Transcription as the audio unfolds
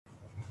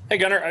Hey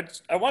Gunner,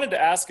 I wanted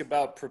to ask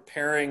about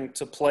preparing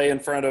to play in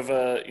front of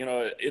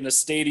in a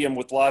stadium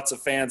with lots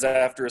of fans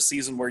after a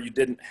season where you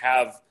didn't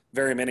have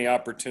very many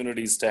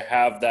opportunities to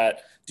have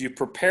that. Do you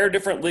prepare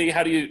differently?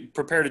 How do you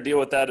prepare to deal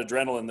with that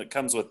adrenaline that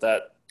comes with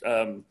that?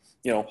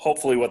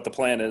 Hopefully what the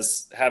plan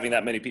is having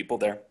that many people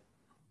there.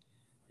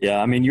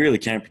 Yeah, I mean, you really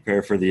can't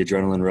prepare for the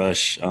adrenaline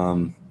rush.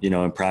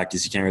 In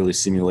practice, you can't really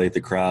simulate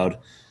the crowd.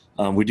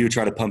 We do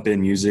try to pump in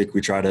music.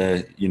 We try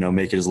to,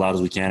 make it as loud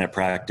as we can at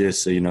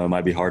practice. So, it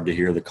might be hard to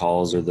hear the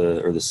calls or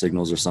the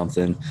signals or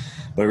something,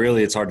 but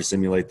really it's hard to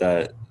simulate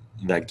that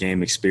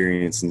game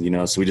experience.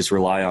 And, so we just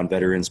rely on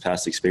veterans'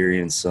 past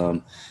experience,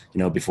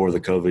 before the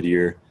COVID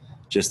year,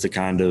 just to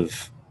kind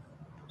of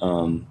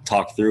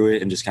talk through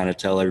it and just kind of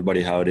tell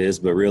everybody how it is.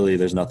 But really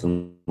there's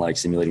nothing like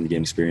simulating the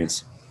game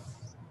experience.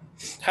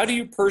 How do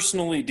you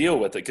personally deal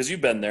with it? Because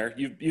you've been there,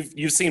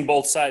 you've seen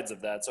both sides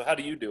of that. So how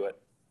do you do it?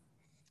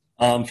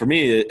 For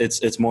me,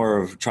 it's more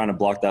of trying to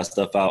block that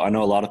stuff out. I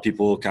know a lot of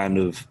people kind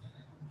of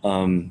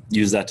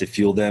use that to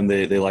fuel them.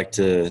 They like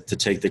to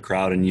take the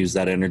crowd and use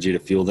that energy to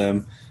fuel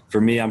them.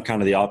 For me, I'm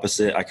kind of the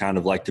opposite. I kind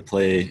of like to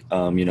play,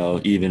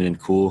 even and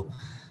cool.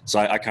 So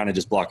I kind of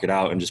just block it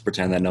out and just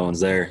pretend that no one's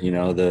there.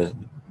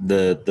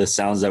 The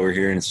sounds that we're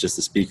hearing, it's just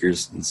the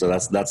speakers. And so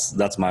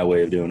that's my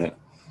way of doing it.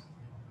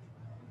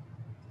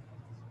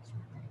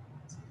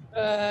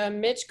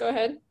 Mitch, go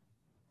ahead.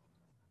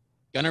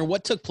 Gunner,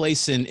 what took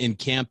place in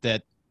camp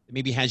that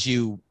maybe has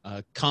you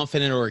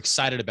confident or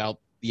excited about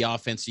the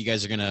offense you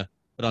guys are going to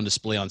put on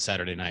display on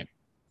Saturday night?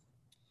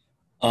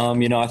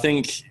 I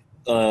think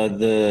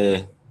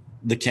the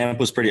camp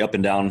was pretty up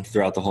and down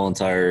throughout the whole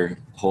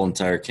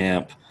entire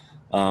camp.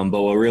 But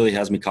what really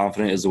has me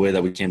confident is the way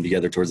that we came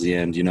together towards the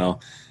end.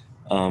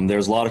 There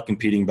was a lot of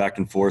competing back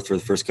and forth for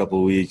the first couple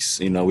of weeks.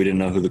 We didn't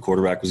know who the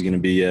quarterback was going to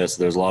be yet,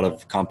 so there's a lot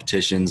of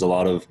competitions, a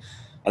lot of,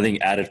 I think,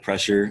 added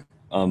pressure.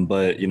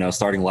 But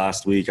starting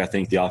last week, I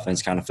think the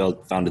offense kind of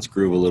found its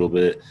groove a little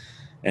bit,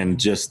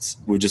 and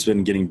we've just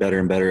been getting better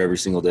and better every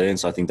single day. And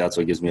so I think that's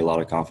what gives me a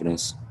lot of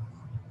confidence.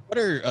 What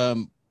are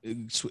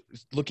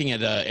looking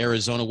at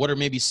Arizona? What are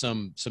maybe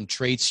some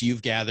traits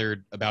you've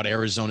gathered about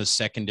Arizona's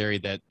secondary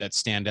that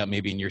stand out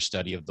maybe in your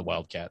study of the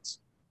Wildcats?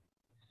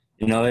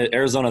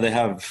 Arizona, they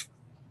have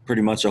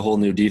pretty much a whole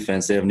new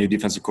defense. They have a new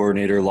defensive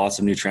coordinator, lots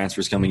of new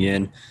transfers coming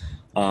in.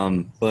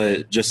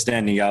 But just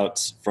standing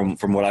out from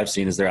what I've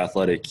seen is they're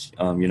athletic.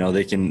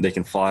 They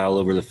can fly all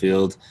over the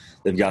field.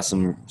 They've got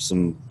some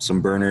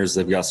burners.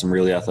 They've got some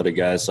really athletic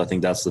guys. So I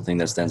think that's the thing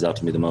that stands out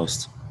to me the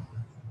most.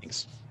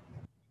 Thanks.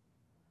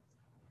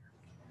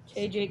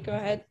 Okay, Jake, go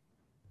ahead.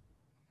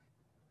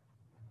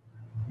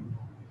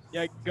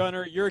 Yeah,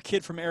 Gunner, you're a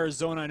kid from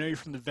Arizona. I know you're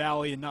from the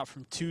Valley and not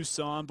from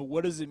Tucson, but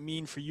what does it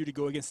mean for you to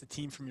go against a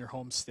team from your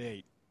home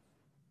state?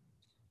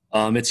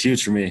 It's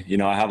huge for me.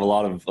 I have a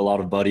lot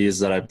of buddies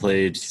that I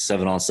played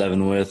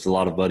 7-on-7 with, a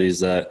lot of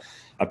buddies that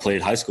I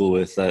played high school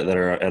with that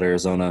are at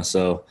Arizona.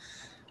 So,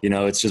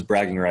 it's just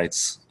bragging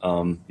rights.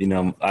 I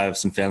have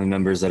some family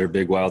members that are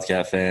big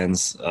Wildcat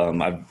fans.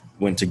 I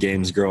went to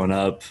games growing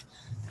up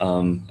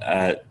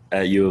at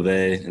U of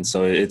A, and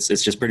so it's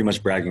just pretty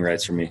much bragging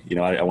rights for me.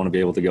 I want to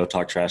be able to go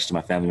talk trash to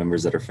my family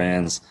members that are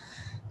fans,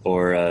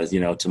 or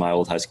to my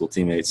old high school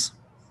teammates.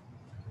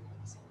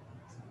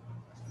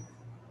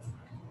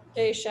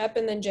 Okay, Shep,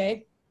 and then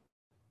Jay.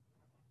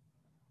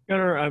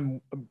 Gunnar,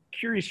 I'm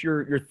curious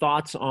your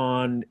thoughts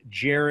on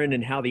Jaron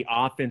and how the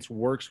offense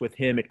works with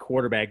him at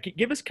quarterback.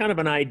 Give us kind of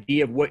an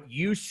idea of what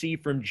you see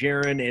from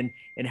Jaron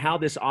and how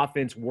this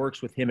offense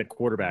works with him at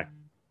quarterback.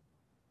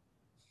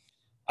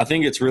 I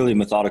think it's really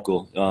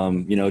methodical.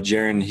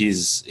 Jaron,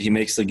 he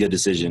makes a good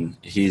decision.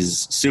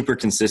 He's super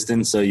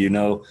consistent, so you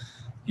know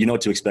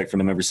what to expect from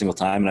him every single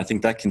time. And I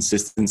think that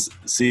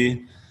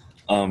consistency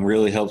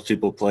really helps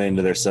people play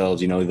into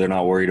themselves. They're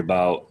not worried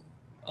about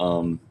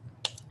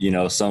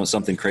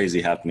something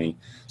crazy happening.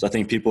 So I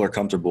think people are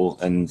comfortable,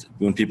 and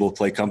when people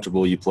play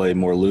comfortable, you play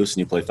more loose and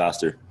you play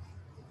faster.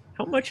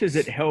 How much has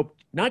it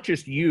helped, not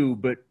just you,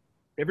 but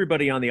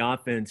everybody on the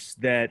offense,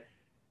 that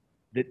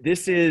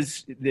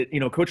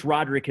Coach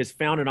Roderick has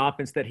found an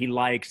offense that he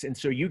likes, and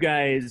so you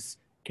guys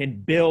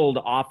can build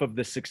off of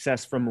the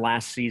success from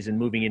last season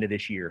moving into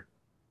this year?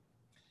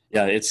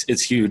 Yeah,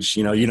 it's huge.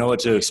 You know what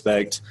to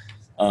expect.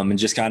 And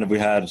just kind of we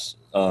had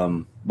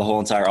the whole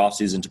entire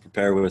offseason to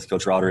prepare with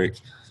Coach Roderick.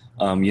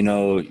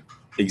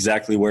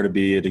 Exactly where to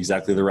be at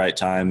exactly the right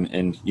time.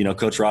 And,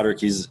 Coach Roderick,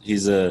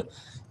 he's a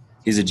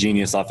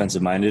genius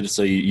offensive minded.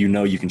 So,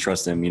 you can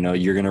trust him.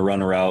 You're going to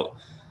run a route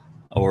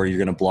or you're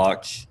going to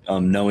block,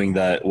 knowing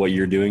that what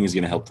you're doing is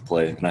going to help the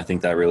play. And I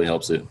think that really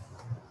helps it.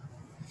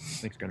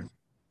 Thanks, Gunner.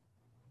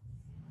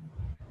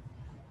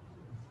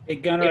 Hey,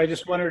 Gunner, I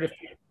just wondered if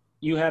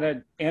you had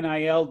an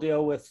NIL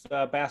deal with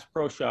Bass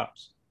Pro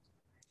Shops.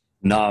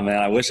 Nah, man,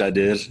 I wish I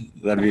did.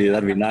 That'd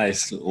be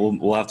nice.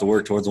 We'll have to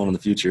work towards one in the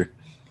future.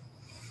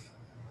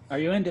 Are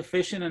you into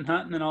fishing and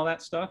hunting and all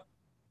that stuff?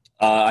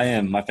 I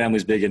am. My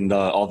family's big into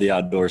all the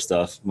outdoor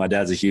stuff. My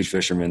dad's a huge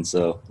fisherman,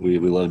 so we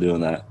love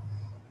doing that.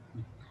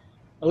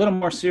 A little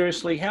more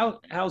seriously,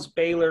 how's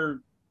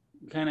Baylor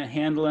kind of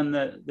handling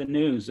the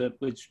news,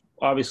 which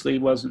obviously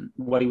wasn't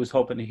what he was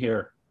hoping to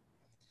hear?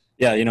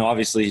 Yeah,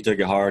 obviously he took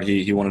it hard.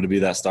 He wanted to be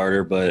that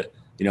starter, but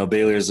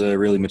Baylor's a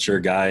really mature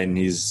guy, and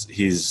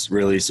he's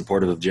really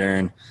supportive of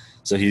Jaron.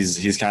 So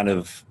he's kind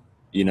of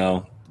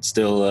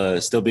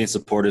still being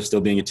supportive,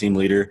 still being a team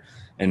leader,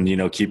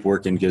 and keep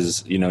working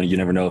because you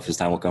never know if his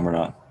time will come or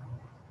not.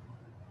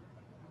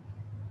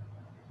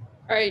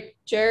 All right,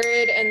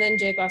 Jared, and then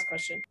Jake, last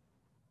question.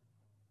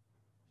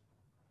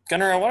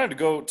 Gunner, I wanted to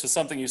go to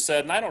something you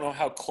said, and I don't know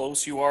how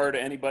close you are to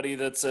anybody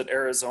that's at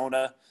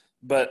Arizona,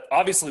 but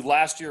obviously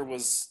last year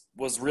was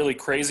really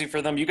crazy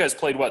for them. You guys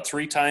played,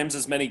 3 times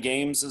as many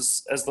games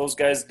as those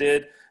guys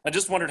did. I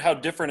just wondered how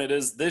different it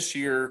is this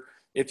year,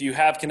 if you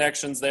have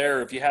connections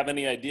there, if you have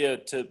any idea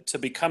to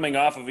be coming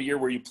off of a year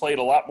where you played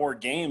a lot more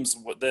games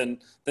than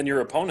your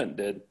opponent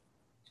did.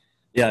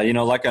 Yeah,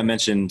 like I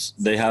mentioned,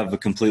 they have a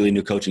completely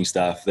new coaching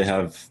staff. They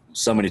have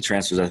so many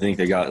transfers. I think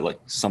they got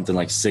something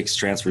like 6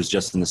 transfers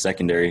just in the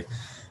secondary.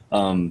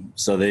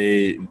 So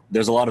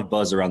there's a lot of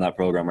buzz around that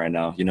program right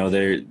now.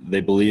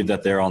 They believe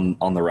that they're on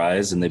the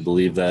rise, and they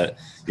believe that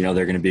they're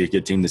going to be a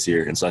good team this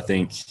year. And so I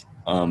think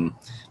it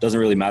doesn't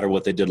really matter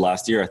what they did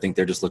last year. I think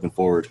they're just looking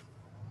forward.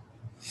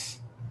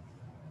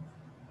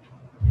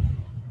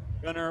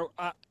 Gunner,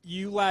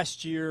 you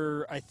last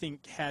year, I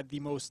think, had the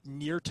most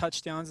near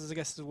touchdowns, as I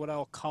guess is what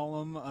I'll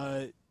call them,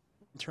 in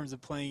terms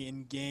of playing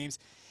in games.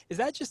 Is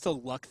that just a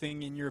luck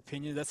thing, in your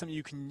opinion? Is that something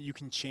you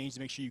can change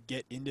to make sure you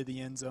get into the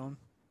end zone?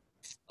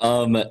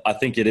 I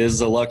think it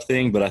is a luck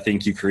thing, but I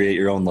think you create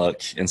your own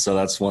luck. And so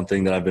that's one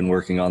thing that I've been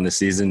working on this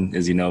season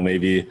is,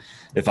 maybe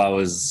if I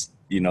was,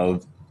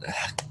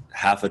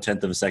 half a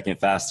tenth of a second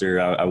faster,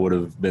 I would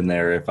have been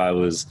there. If I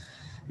was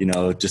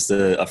just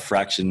a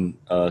fraction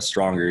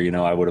stronger,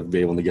 I would have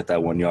been able to get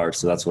that 1 yard.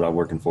 So that's what I'm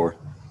working for.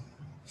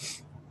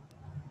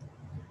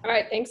 All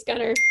right, thanks,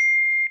 Gunner.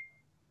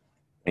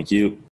 Thank you.